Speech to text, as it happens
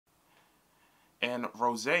And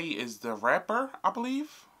Rose is the rapper, I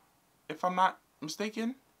believe, if I'm not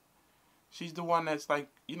mistaken. She's the one that's like,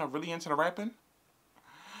 you know, really into the rapping.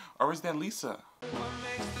 Or is that Lisa?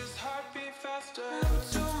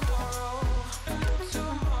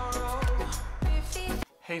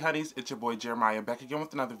 Hey honeys, it's your boy Jeremiah back again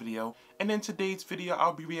with another video. And in today's video,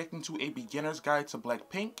 I'll be reacting to a beginner's guide to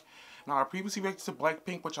Blackpink. Now, I previously reacted to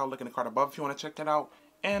Blackpink, which I'll look in the card above if you want to check that out.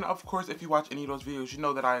 And of course, if you watch any of those videos, you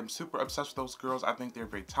know that I am super obsessed with those girls. I think they're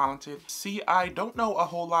very talented. See, I don't know a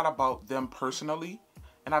whole lot about them personally,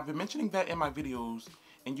 and I've been mentioning that in my videos,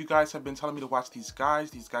 and you guys have been telling me to watch these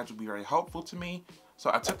guides. These guides will be very helpful to me.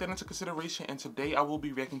 So I took that into consideration, and today I will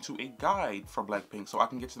be reacting to a guide for Blackpink so I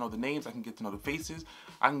can get to know the names, I can get to know the faces,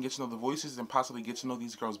 I can get to know the voices, and possibly get to know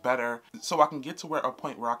these girls better, so I can get to a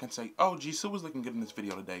point where I can say, oh, Jisoo was looking good in this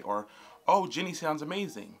video today, or oh, Jennie sounds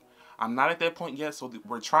amazing. I'm not at that point yet, so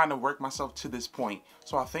we're trying to work myself to this point.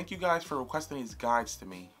 So I thank you guys for requesting these guides to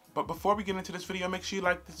me. But before we get into this video, make sure you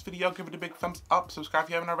like this video, give it a big thumbs up, subscribe if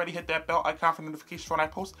you haven't already, hit that bell icon for notifications when I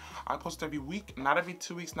post. I post every week, not every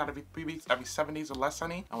 2 weeks, not every 3 weeks, every 7 days or less,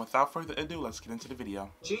 honey. And without further ado, let's get into the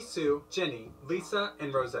video. Jisoo, Jennie, Lisa,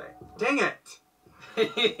 and Rose. Dang it!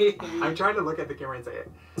 I'm trying to look at the camera and say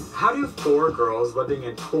it. How do 4 girls living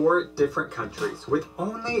in 4 different countries with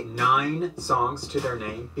only 9 songs to their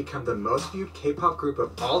name become the most viewed K-pop group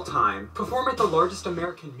of all time, perform at the largest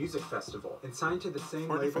American music festival, and sign to the same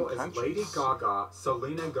label as Lady Gaga,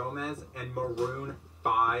 Selena Gomez, and Maroon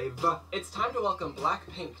 5? It's time to welcome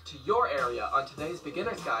Blackpink to your area on today's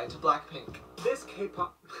beginner's guide to Blackpink. This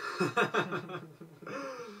K-pop...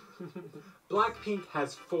 Blackpink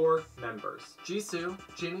has 4 members. Jisoo,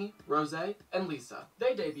 Jennie, Rose, and Lisa.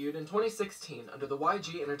 They debuted in 2016 under the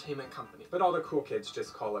YG Entertainment Company. But all the cool kids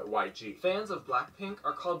just call it YG. Fans of Blackpink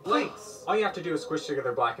are called Blinks. All you have to do is squish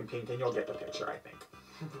together black and pink and you'll get the picture, I think.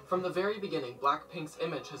 From the very beginning, Blackpink's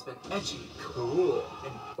image has been edgy, cool,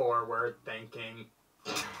 and forward thinking.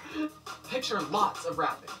 Picture lots of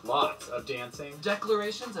rapping, lots of dancing,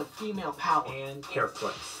 declarations of female power, and hair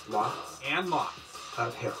flips. Lots and lots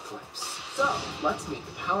of hair flips. So, let's meet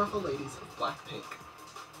the powerful ladies of Blackpink.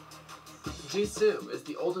 Jisoo is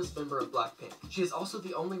the oldest member of Blackpink. She is also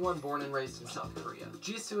the only one born and raised in South Korea.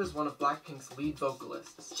 Jisoo is one of Blackpink's lead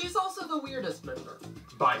vocalists. She's also the weirdest member.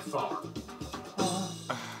 By far.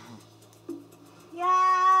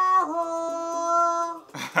 Yahoo!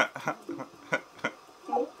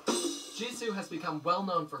 Jisoo has become well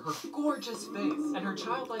known for her gorgeous face and her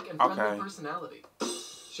childlike and friendly personality.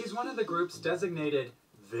 She's one of the group's designated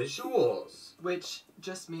visuals, which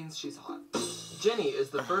just means she's hot. Jennie is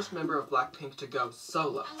the first member of Blackpink to go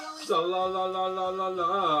solo. Solo la la la la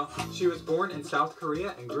la. She was born in South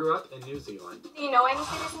Korea and grew up in New Zealand. Do you know any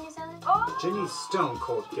cities in New Zealand? Oh! Jennie's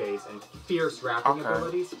stone-cold gaze and fierce rapping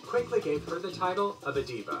abilities quickly gave her the title of a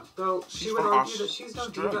diva, though she would argue that she's no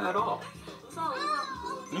diva at all.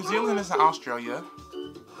 New Zealand is in Australia.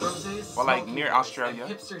 Rose's well, like near Australia.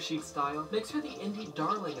 Hipster chic style makes her the indie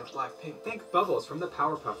darling of Blackpink. Think Bubbles from the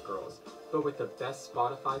Powerpuff Girls, but with the best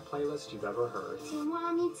Spotify playlist you've ever heard. You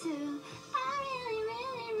want me to? I really,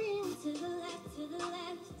 really, really to the left, to the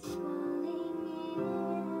left.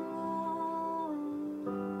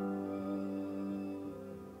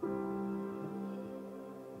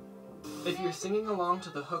 If you're singing along to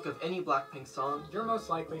the hook of any Blackpink song, you're most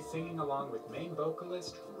likely singing along with main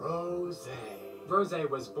vocalist Rose. Rose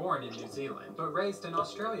was born in New Zealand, but raised in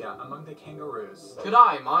Australia among the kangaroos.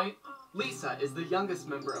 G'day, mate. Lisa is the youngest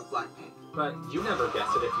member of Blackpink. But you never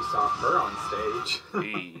guessed it if you saw her on stage.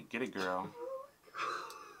 Hey, get it, girl.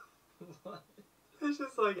 What? It's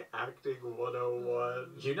just like acting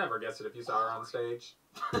 101. You never guessed it if you saw her on stage.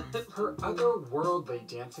 Her otherworldly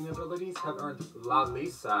dancing abilities have earned La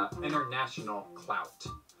Lisa international clout.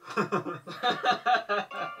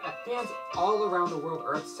 Fans all around the world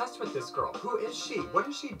are obsessed with this girl. Who is she? What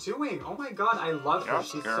is she doing? Oh my god, I love her.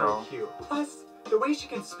 She's so cute. Plus, the way she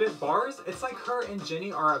can spit bars, it's like her and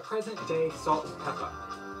Jennie are a present-day Salt and Pepper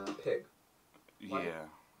Pig. What? Yeah.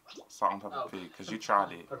 Salt and Pepper Pig, because you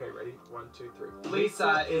tried it. Okay, ready? 1, 2, 3.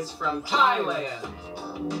 Lisa is from Thailand.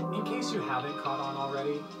 In case you haven't caught on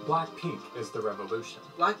already, Blackpink is the revolution.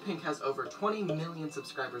 Blackpink has over 20 million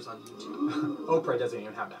subscribers on YouTube. Oprah doesn't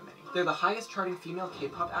even have that many. They're the highest charting female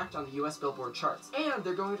K-pop act on the US Billboard charts. And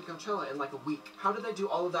they're going to Coachella in like a week. How did they do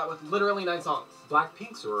all of that with literally 9 songs?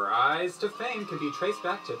 Blackpink's rise to fame can be traced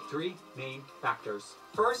back to 3 main factors.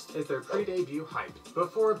 First is their pre-debut hype.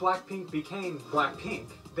 Before Blackpink became Blackpink,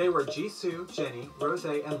 they were Jisoo, Jennie, Rose,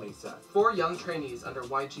 and Lisa. 4 young trainees under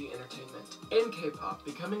YG Entertainment. In K-pop,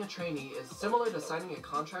 becoming a trainee is similar to signing a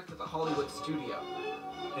contract with a Hollywood studio.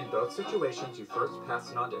 In both situations, you first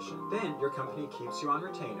pass an audition. Then, your company keeps you on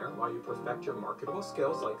retainer while you perfect your marketable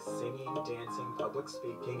skills like singing, dancing, public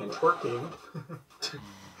speaking, and twerking.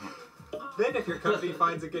 Then, if your company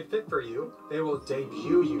finds a good fit for you, they will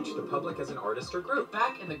debut you to the public as an artist or group.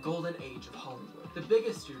 Back in the golden age of Hollywood, the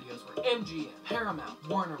biggest studios were MGM, Paramount,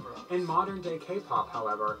 Warner Bros. In modern-day K-pop,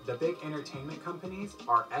 however, the big entertainment companies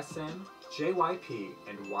are SM, JYP,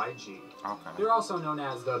 and YG. Okay. They're also known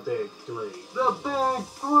as the Big Three. The Big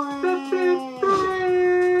Three! The Big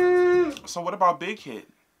Three! So what about Big Hit?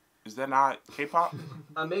 Is that not K-pop?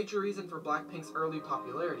 A major reason for Blackpink's early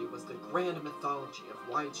popularity was the grand mythology of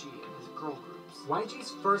YG and his girl groups.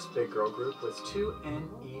 YG's first big girl group was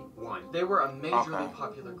 2NE1. They were a majorly Okay.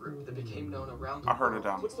 popular group that became known around the I heard world.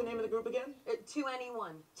 of them. What's the name of the group again?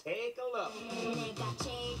 2NE1. Take a look.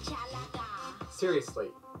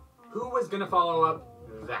 Seriously, who was gonna follow up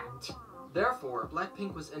that? Therefore,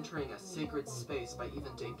 Blackpink was entering a sacred space by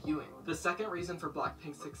even debuting. The second reason for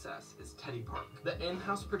Blackpink's success is Teddy Park. The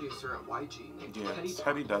in-house producer at YG named Yeah, Teddy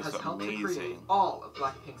Teddy Park does has helped to create amazing. all of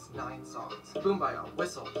Blackpink's 9 songs. Boombaya,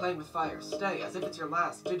 Whistle, Playing with Fire, Stay, As If It's Your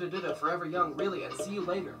Last, Da-Da-Da-Da, Forever Young, Really, and See You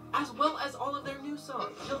Later. As well as all of their new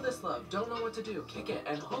songs. Kill This Love, Don't Know What to Do, Kick It,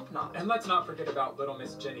 and Hope Not. And let's not forget about Little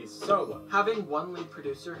Miss Jennie's solo. Having one lead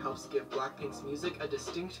producer helps give Blackpink's music a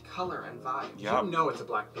distinct color and vibe. Yep. You know it's a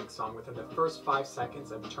Blackpink song within the first 5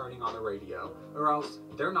 seconds of turning on the radio, or else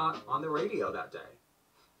they're not on the radio that day.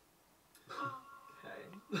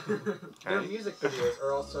 Okay. Their Okay. music videos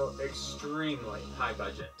are also extremely high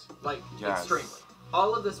budget. Like, Yes. extremely.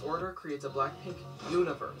 All of this order creates a Blackpink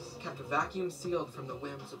universe, kept vacuum sealed from the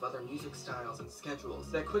whims of other music styles and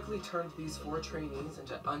schedules that quickly turned these 4 trainees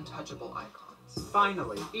into untouchable icons.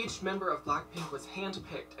 Finally, Each member of Blackpink was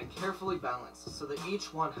handpicked and carefully balanced so that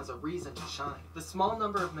each one has a reason to shine. The small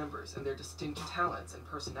number of members and their distinct talents and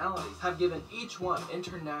personalities have given each one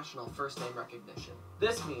international first name recognition.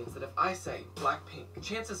 This means that if I say Blackpink,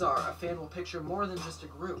 chances are a fan will picture more than just a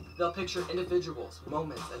group. They'll picture individuals,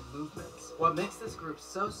 moments, and movements. What makes this group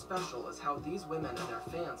so special is how these women and their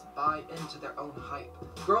fans buy into their own hype.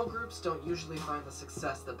 Girl groups don't usually find the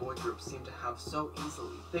success that boy groups seem to have so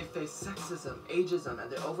easily. They face sexism, ageism, and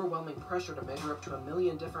the overwhelming pressure to measure up to a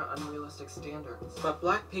million different unrealistic standards. But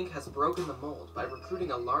Blackpink has broken the mold by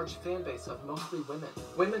recruiting a large fan base of mostly women.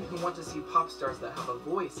 Women who want to see pop stars that have a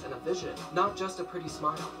voice and a vision, not just a pretty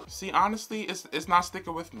smile. See, honestly, it's not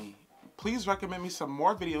sticking with me. Please recommend me some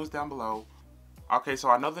more videos down below. Okay, so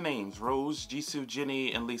I know the names: Rose, Jisoo,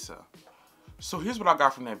 Jennie, and Lisa. So here's what I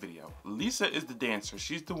got from that video. Lisa is the dancer.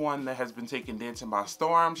 She's the one that has been taking dancing by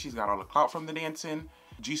storm. She's got all the clout from the dancing.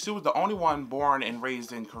 Jisoo is the only one born and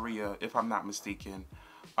raised in Korea, if I'm not mistaken.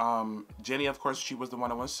 Jennie, of course, she was the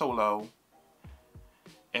one that went solo.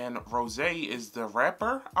 And Rose is the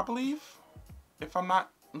rapper, I believe, if I'm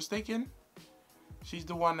not mistaken. She's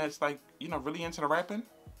the one that's like, you know, really into the rapping.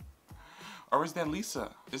 Or is that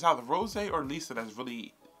Lisa? It's either Rose or Lisa that's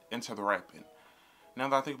really into the rapping. Now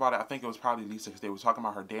that I think about it, I think it was probably Lisa because they were talking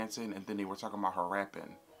about her dancing and then they were talking about her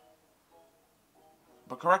rapping.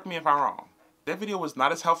 But correct me if I'm wrong. That video was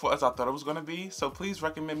not as helpful as I thought it was going to be. So please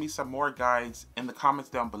recommend me some more guides in the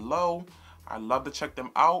comments down below. I'd love to check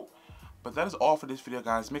them out. But that is all for this video,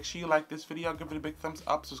 guys. Make sure you like this video, give it a big thumbs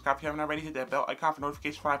up, subscribe if you haven't already, hit that bell icon for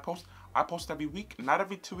notifications when I post. I post every week, not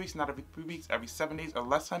every 2 weeks, not every 3 weeks, every 7 days or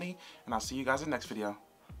less, honey. And I'll see you guys in the next video.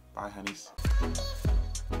 Bye, honeys.